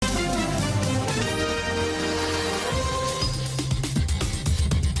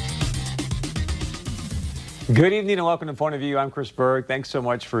Good evening and welcome to Point of View. I'm Chris Berg. Thanks so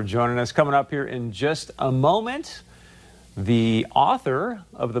much for joining us. Coming up here in just a moment, the author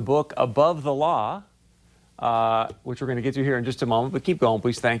of the book Above the Law, which we're going to get to here in just a moment, but keep going,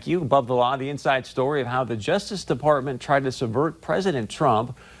 please. Thank you. Above the Law, the inside story of how the Justice Department tried to subvert President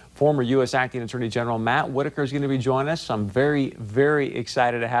Trump. Former U.S. Acting Attorney General Matt Whitaker is going to be joining us. I'm very, very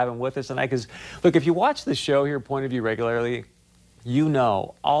excited to have him with us tonight because, look, if you watch the show here, Point of View, regularly, you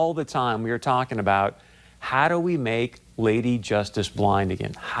know all the time we are talking about how do we make Lady Justice blind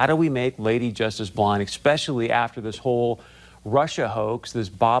again? How do we make Lady Justice blind, especially after this whole Russia hoax, this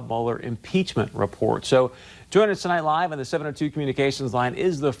Bob Mueller impeachment report? So joining us tonight live on the 702 Communications line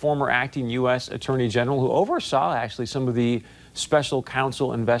is the former acting U.S. Attorney General who oversaw actually some of the special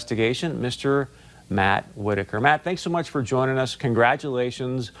counsel investigation, Mr. Matt Whitaker. Matt, thanks so much for joining us.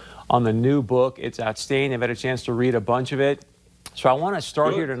 Congratulations on the new book. It's outstanding. I've had a chance to read a bunch of it. So I want to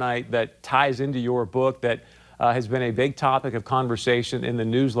start here tonight that ties into your book that has been a big topic of conversation in the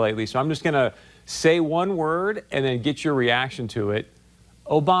news lately. So I'm just going to say one word and then get your reaction to it.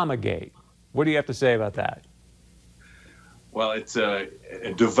 Obamagate. What do you have to say about that? Well, it's a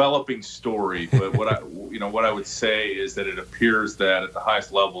developing story, but what I would say is that it appears that at the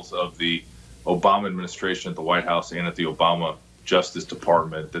highest levels of the Obama administration at the White House and at the Obama Justice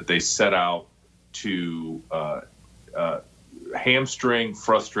Department that they set out to hamstring,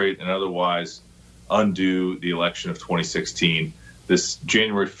 frustrate, and otherwise undo the election of 2016. This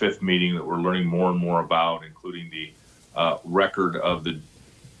January 5th meeting that we're learning more and more about, including the record of the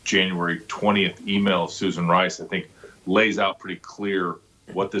January 20th email of Susan Rice, I think lays out pretty clear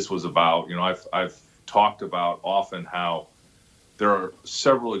what this was about. You know, I've talked about often how there are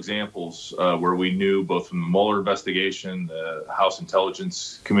several examples where we knew both from the Mueller investigation, the House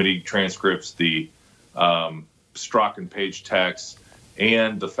Intelligence Committee transcripts, the Strzok and Page texts,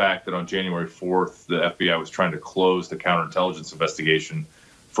 and the fact that on January 4th, the FBI was trying to close the counterintelligence investigation.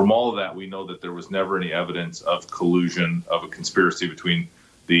 From all of that, we know that there was never any evidence of collusion, of a conspiracy between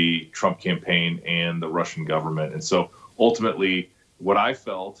the Trump campaign and the Russian government. And so ultimately, what I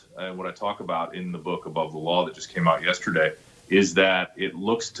felt and what I talk about in the book Above the Law that just came out yesterday is that it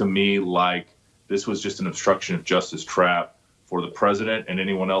looks to me like this was just an obstruction of justice trap for the president and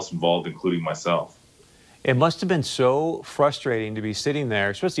anyone else involved, including myself. It must have been so frustrating to be sitting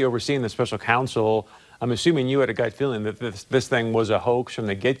there, especially overseeing the special counsel. I'm assuming you had a gut feeling that this thing was a hoax from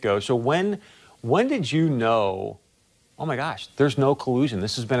the get-go. So when did you know, oh my gosh, there's no collusion,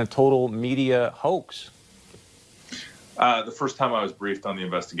 this has been a total media hoax? The first time I was briefed on the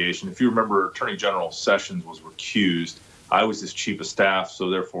investigation, if you remember, Attorney General Sessions was recused. I was his chief of staff,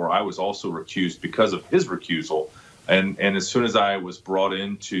 so therefore I was also recused because of his recusal. And as soon as I was brought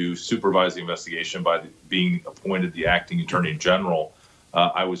in to supervise the investigation by being appointed the acting attorney general,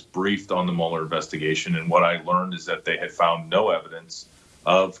 I was briefed on the Mueller investigation. And what I learned is that they had found no evidence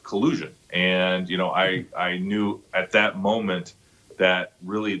of collusion. And, you know, I knew at that moment that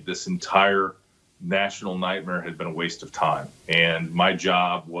really this entire national nightmare had been a waste of time. And my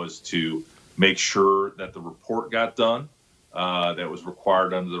job was to make sure that the report got done, that was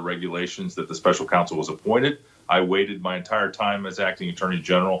required under the regulations that the special counsel was appointed. I waited my entire time as acting attorney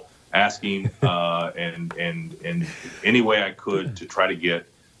general, asking and any way I could to try to get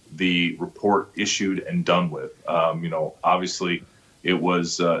the report issued and done with. You know, obviously, it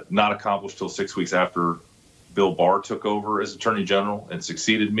was not accomplished till 6 weeks after Bill Barr took over as attorney general and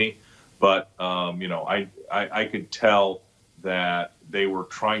succeeded me. But you know, I could tell that they were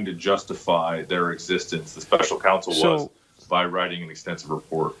trying to justify their existence. The special counsel was by writing an extensive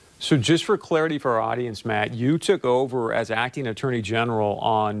report. So just for clarity for our audience, Matt, you took over as acting attorney general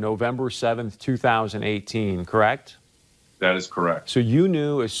on November 7th, 2018, correct? That is correct. So you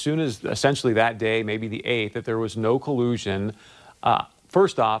knew as soon as essentially that day, maybe the 8th, that there was no collusion.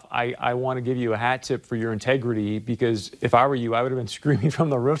 First off, I want to give you a hat tip for your integrity, because if I were you, I would have been screaming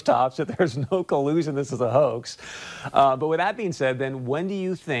from the rooftops that there's no collusion, this is a hoax. But with that being said, then when do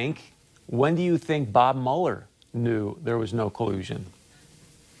you think Bob Mueller knew there was no collusion?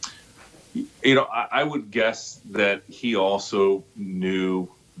 You know, I would guess that he also knew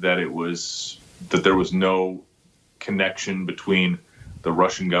that there was no connection between the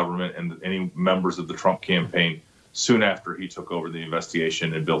Russian government and any members of the Trump campaign soon after he took over the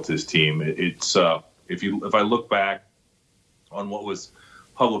investigation and built his team. If I look back on what was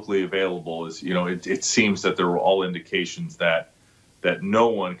publicly available, it seems that there were all indications that no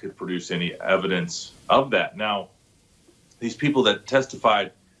one could produce any evidence of that. Now, these people that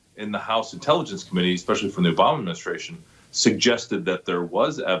testified in the House Intelligence Committee, especially from the Obama administration, suggested that there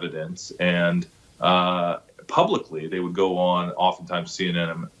was evidence, and publicly they would go on, oftentimes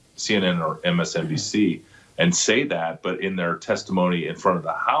CNN or MSNBC, and say that, but in their testimony in front of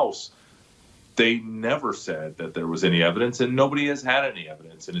the House, they never said that there was any evidence, and nobody has had any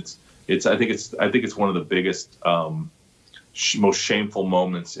evidence. And I think it's one of the biggest, most shameful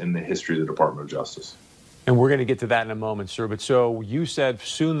moments in the history of the Department of Justice. And we're going to get to that in a moment, sir. But so you said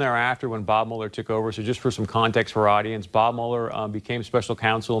soon thereafter when Bob Mueller took over, so just for some context for our audience, Bob Mueller became special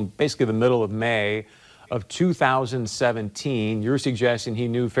counsel in basically the middle of May of 2017. You're suggesting he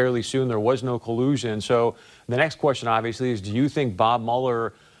knew fairly soon there was no collusion. So the next question, obviously, is do you think Bob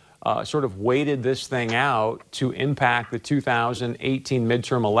Mueller sort of waited this thing out to impact the 2018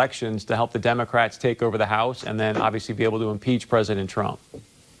 midterm elections to help the Democrats take over the House and then obviously be able to impeach President Trump?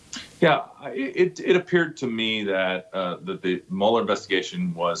 Yeah, it appeared to me that that the Mueller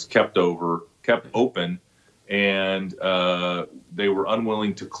investigation was kept open, and they were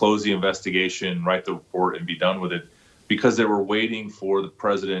unwilling to close the investigation, write the report, and be done with it because they were waiting for the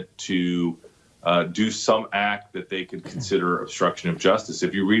president to do some act that they could consider obstruction of justice.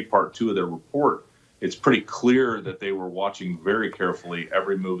 If you read part 2 of their report, it's pretty clear that they were watching very carefully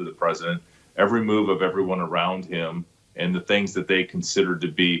every move of the president, every move of everyone around him, and the things that they considered to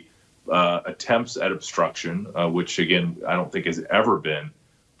be attempts at obstruction, which, again, I don't think has ever been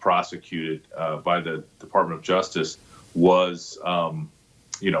prosecuted by the Department of Justice, was,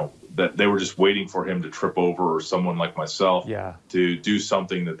 that they were just waiting for him to trip over or someone like myself to do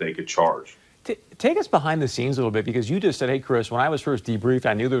something that they could charge. Take us behind the scenes a little bit, because you just said, hey, Chris, when I was first debriefed,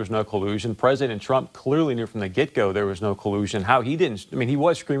 I knew there was no collusion. President Trump clearly knew from the get-go there was no collusion. How he didn't, I mean, he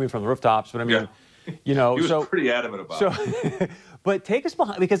was screaming from the rooftops, but I mean, he was pretty adamant about it. But take us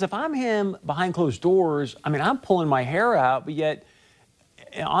behind, because if I'm him behind closed doors, I mean, I'm pulling my hair out, but yet,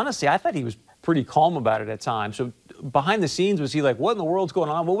 honestly, I thought he was pretty calm about it at times. So behind the scenes, was he like, what in the world's going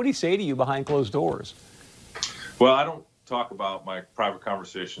on? What would he say to you behind closed doors? Well, I don't talk about my private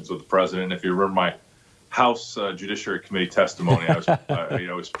conversations with the president. If you remember my House Judiciary Committee testimony,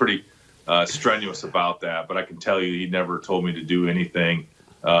 I was pretty strenuous about that. But I can tell you, he never told me to do anything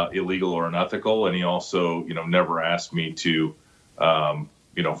illegal or unethical, and he also, never asked me to,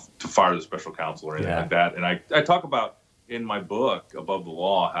 to fire the special counsel or anything like that. And I talk about in my book Above the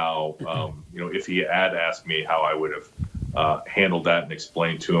Law how, if he had asked me, how I would have handled that and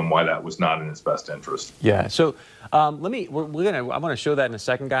explained to him why that was not in his best interest. Yeah. So I want to show that in a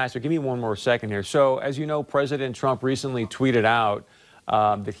second, guys. So give me one more second here. So as you know, President Trump recently tweeted out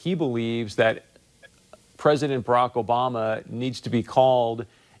that he believes that President Barack Obama needs to be called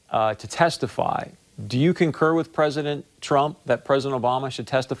to testify. Do you concur with President Trump that President Obama should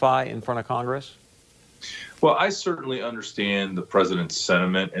testify in front of Congress? Well, I certainly understand the president's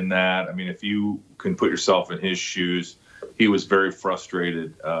sentiment in that. I mean, if you can put yourself in his shoes, he was very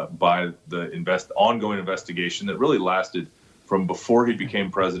frustrated by the ongoing investigation that really lasted from before he became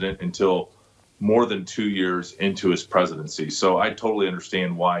president until more than 2 years into his presidency. So I totally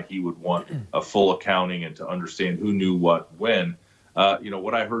understand why he would want a full accounting and to understand who knew what when.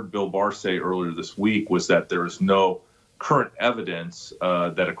 What I heard Bill Barr say earlier this week was that there is no current evidence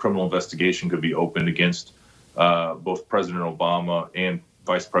that a criminal investigation could be opened against both President Obama and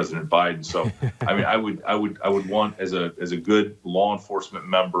Vice President Biden. So, I mean, I would want, as a good law enforcement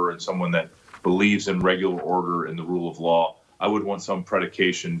member and someone that believes in regular order and the rule of law, I would want some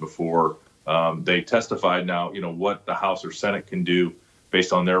predication before they testified. Now, what the House or Senate can do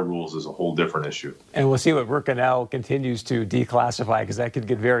based on their rules is a whole different issue. And we'll see what Burkinell continues to declassify, because that could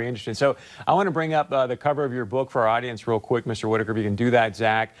get very interesting. So I want to bring up the cover of your book for our audience real quick, Mr. Whitaker. If you can do that,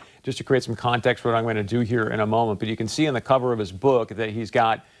 Zach, just to create some context for what I'm going to do here in a moment. But you can see on the cover of his book that he's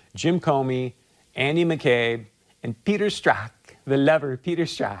got Jim Comey, Andy McCabe, and Peter Strzok, the lover, Peter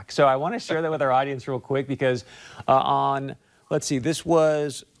Strzok. So I want to share that with our audience real quick, because let's see, this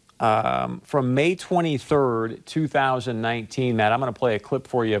was from May 23rd, 2019, Matt. I'm going to play a clip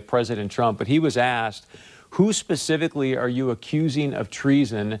for you of President Trump, but he was asked, who specifically are you accusing of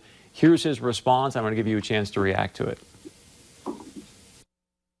treason? Here's his response. I'm going to give you a chance to react to it.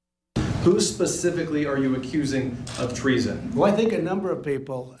 Who specifically are you accusing of treason? Well, I think a number of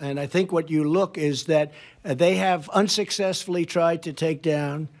people, and I think what you look is that they have unsuccessfully tried to take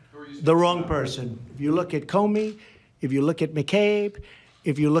down the wrong person. If you look at Comey, if you look at McCabe,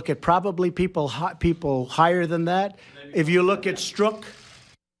 if you look at probably people higher than that, if you look at Strzok.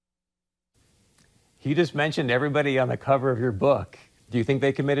 He just mentioned everybody on the cover of your book. Do you think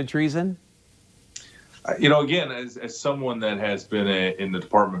they committed treason? Again, as someone that has been in the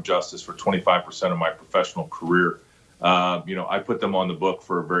Department of Justice for 25% of my professional career, I put them on the book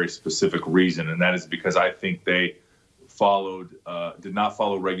for a very specific reason, and that is because I think they did not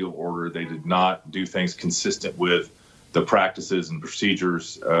follow regular order. They did not do things consistent with the practices and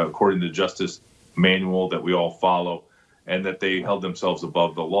procedures according to the Justice manual that we all follow, and that they held themselves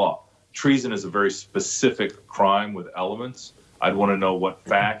above the law. Treason is a very specific crime with elements. I'd want to know what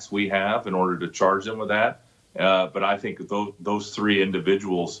facts we have in order to charge them with that. But I think those three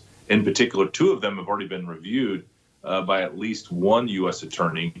individuals, in particular, two of them have already been reviewed by at least one U.S.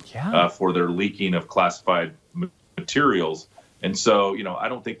 attorney for their leaking of classified materials. And so, I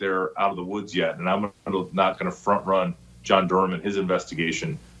don't think they're out of the woods yet. And I'm not going to front run John Durham and his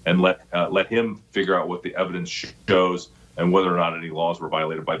investigation and let him figure out what the evidence shows and whether or not any laws were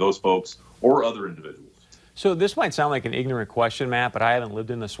violated by those folks or other individuals. So this might sound like an ignorant question, Matt, but I haven't lived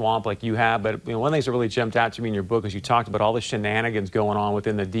in the swamp like you have. But one of the things that really jumped out to me in your book is you talked about all the shenanigans going on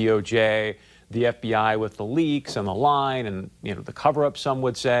within the DOJ, the FBI with the leaks and the line and the cover-up, some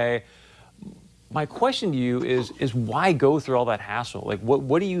would say. My question to you is why go through all that hassle? Like,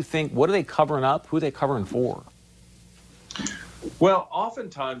 what do you think? What are they covering up? Who are they covering for? Well,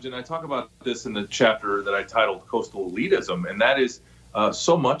 oftentimes, and I talk about this in the chapter that I titled Coastal Elitism, and that is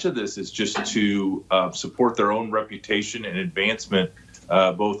so much of this is just to support their own reputation and advancement,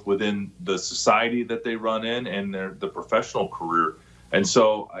 both within the society that they run in and the professional career. And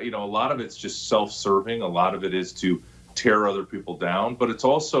so, a lot of it's just self-serving. A lot of it is to tear other people down. But it's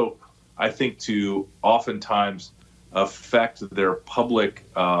also, I think, to oftentimes affect their public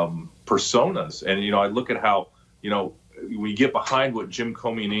personas. And, I look at how, we get behind what Jim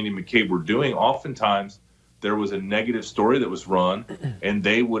Comey and Andy McCabe were doing. Oftentimes, there was a negative story that was run, and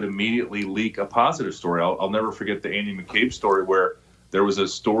they would immediately leak a positive story. I'll never forget the Andy McCabe story where there was a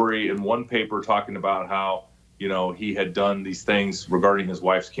story in one paper talking about how, he had done these things regarding his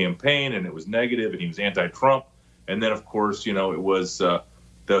wife's campaign, and it was negative, and he was anti-Trump. And then, of course, it was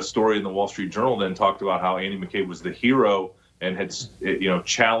the story in the Wall Street Journal then talked about how Andy McCabe was the hero and had,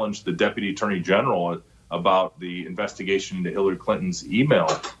 challenged the Deputy Attorney General about the investigation into Hillary Clinton's email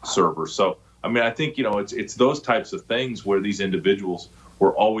server. So, I think, it's those types of things where these individuals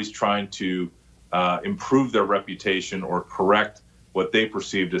were always trying to improve their reputation or correct what they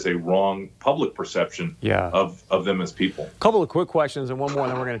perceived as a wrong public perception of them as people. A couple of quick questions and one more,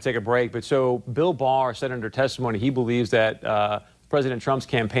 and then we're going to take a break. But so Bill Barr said under testimony he believes that President Trump's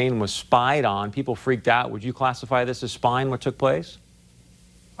campaign was spied on. People freaked out. Would you classify this as spying, what took place?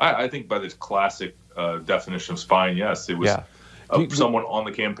 I think by this classic definition of spying, yes. It was someone on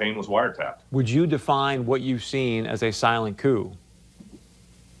the campaign was wiretapped. Would you define what you've seen as a silent coup?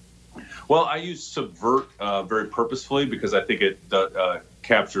 Well, I use subvert very purposefully because I think it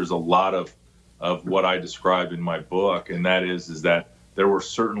captures a lot of what I describe in my book, and that is that there were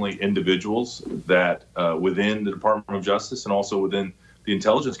certainly individuals that within the Department of Justice and also within the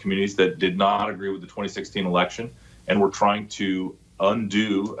intelligence communities that did not agree with the 2016 election and were trying to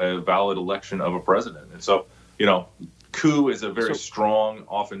undo a valid election of a president. And so, coup is a very strong,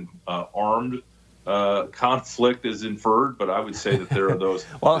 often armed conflict is inferred, but I would say that there are those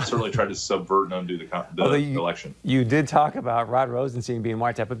that certainly try to subvert and undo the election. You did talk about Rod Rosenstein being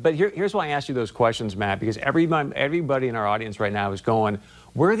wiretapped, but here's why I asked you those questions, Matt, because everybody in our audience right now is going,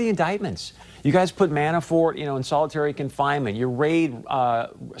 where are the indictments? You guys put Manafort, in solitary confinement. You raid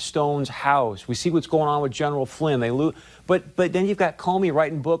Stone's house. We see what's going on with General Flynn. But then you've got Comey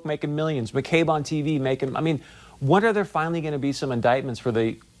writing book, making millions. McCabe on TV making. When are there finally going to be some indictments for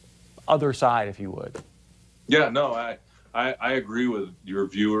the other side, if you would? Yeah, no, I agree with your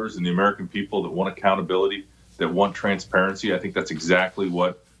viewers and the American people that want accountability, that want transparency. I think that's exactly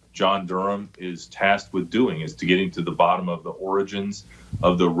what John Durham is tasked with doing, is to getting to the bottom of the origins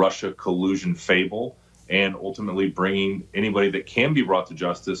of the Russia collusion fable and ultimately bringing anybody that can be brought to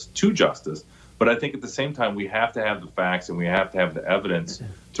justice. But I think at the same time, we have to have the facts and we have to have the evidence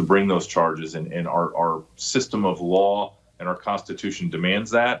to bring those charges. And our system of law and our Constitution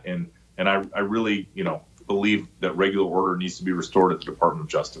demands that. And I really, believe that regular order needs to be restored at the Department of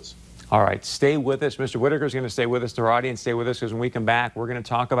Justice. All right, stay with us. Mr. Whitaker is going to stay with us. To our audience, stay with us, because when we come back, we're going to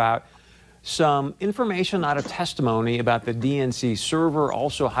talk about some information out of testimony about the DNC server,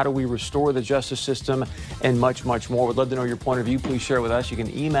 also how do we restore the justice system, and much, much more. We'd love to know your point of view. Please share it with us. You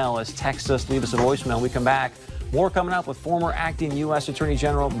can email us, text us, leave us a voicemail. When we come back, more coming up with former acting U.S. Attorney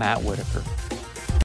General Matt Whitaker.